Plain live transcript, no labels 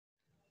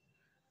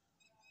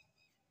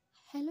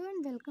Hello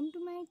and welcome to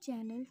my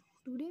channel.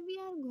 Today we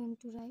are going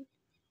to write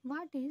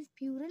what is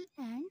plural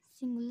and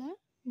singular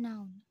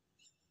noun.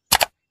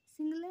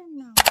 Singular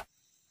noun.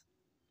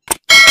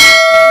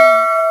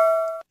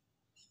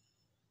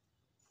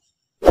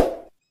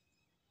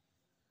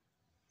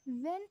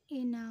 When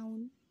a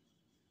noun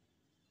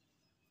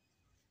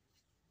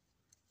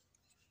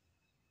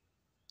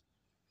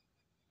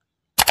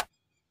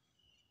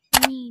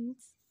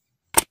means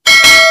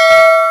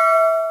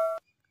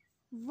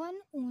one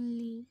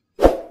only,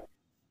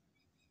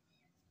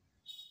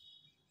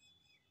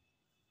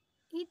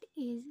 it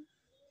is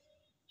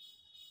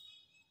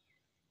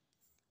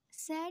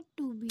said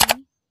to be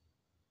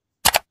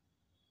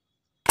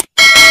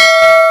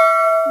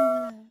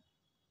singular.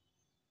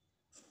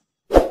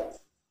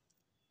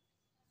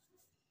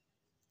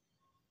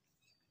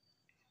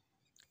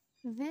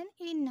 When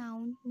a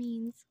noun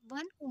means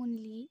one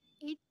only,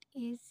 it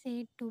is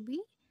said to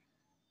be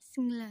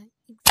singular.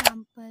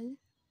 Example: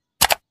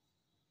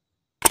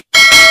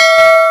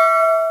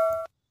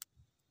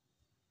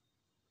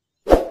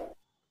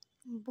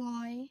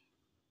 boy,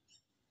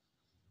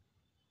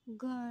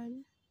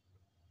 girl,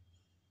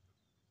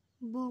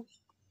 book,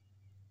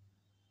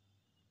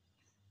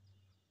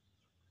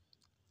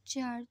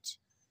 church,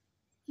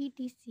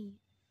 etc.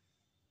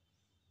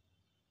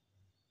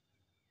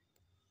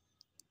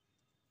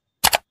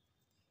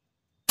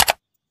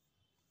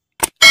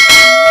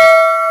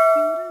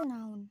 Plural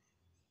noun.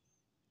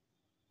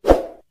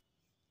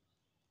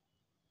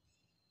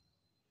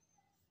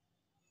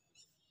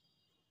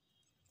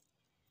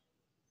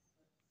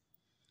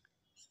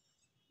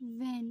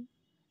 When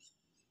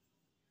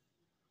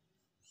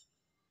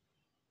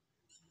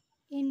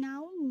a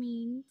noun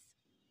means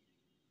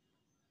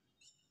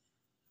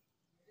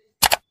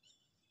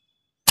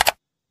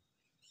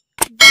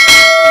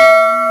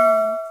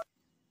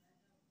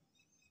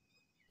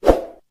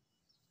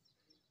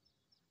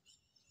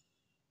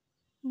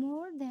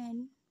more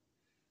than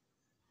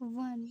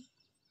one,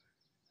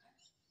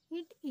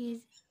 it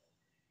is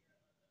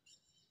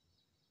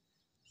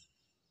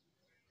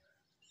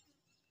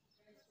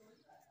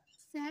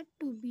said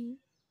to be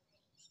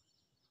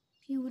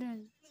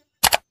plural.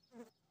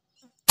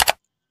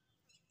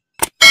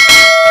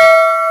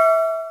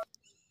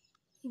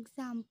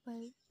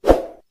 Example: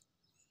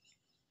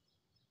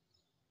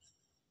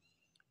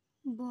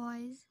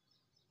 boys,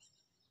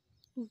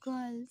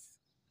 girls,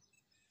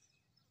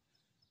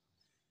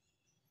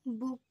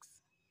 books,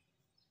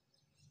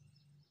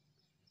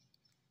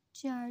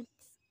 church.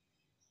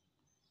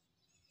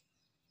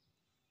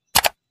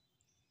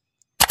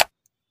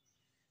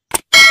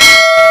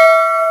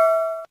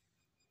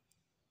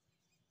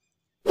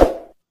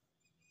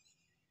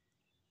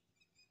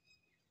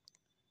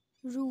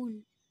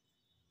 Rule: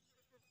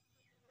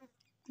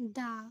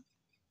 the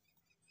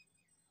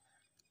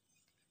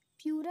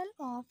plural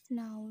of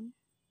noun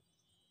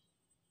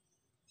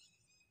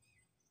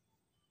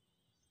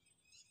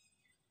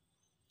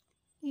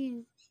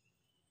is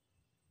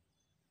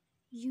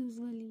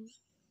usually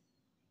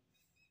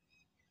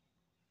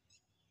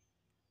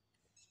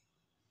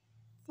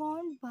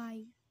formed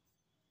by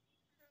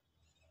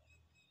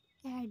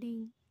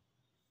adding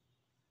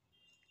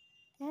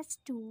s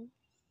to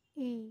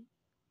a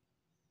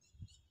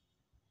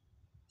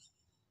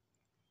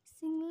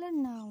singular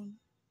noun.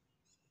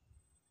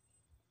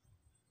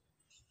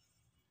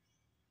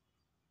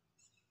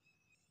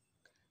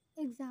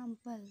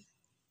 Example: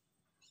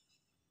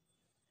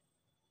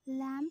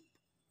 lamp,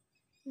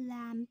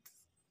 lamps,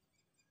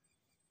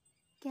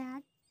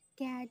 cat,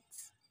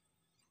 cats,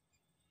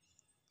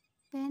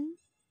 pen,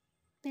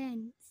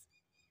 pens,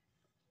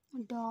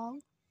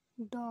 dog,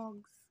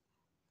 dogs,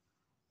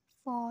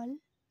 fall,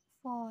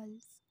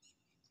 falls.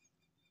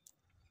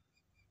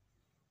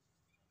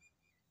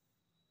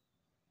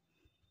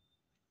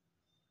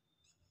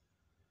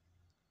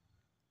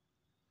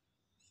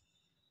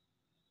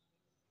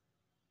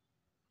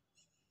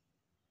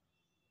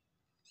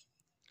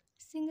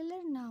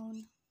 Singular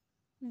noun.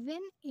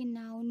 When a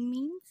noun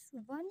means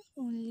one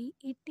only,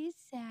 it is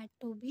said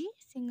to be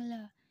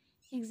singular.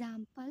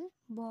 Example: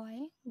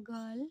 boy,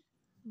 girl,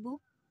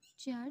 book,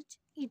 church,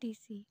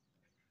 etc.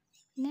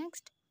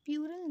 Next,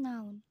 plural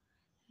noun.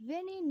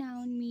 When a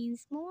noun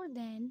means more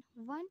than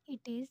one,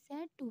 it is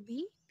said to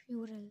be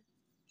plural.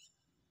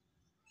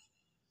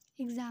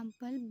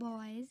 Example: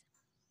 boys,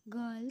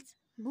 girls,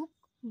 book,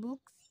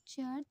 books,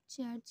 church,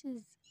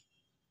 churches.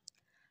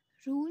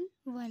 Rule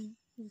 1.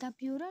 The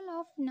plural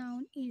of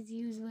noun is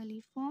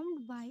usually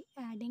formed by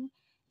adding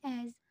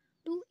as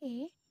to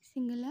a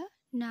singular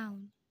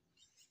noun.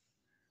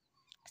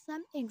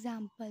 Some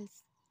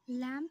examples: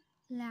 lamp,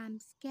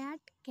 lamps, cat,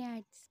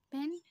 cats,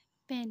 pen,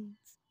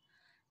 pens,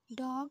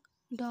 dog,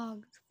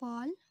 dogs,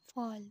 fall,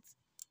 falls.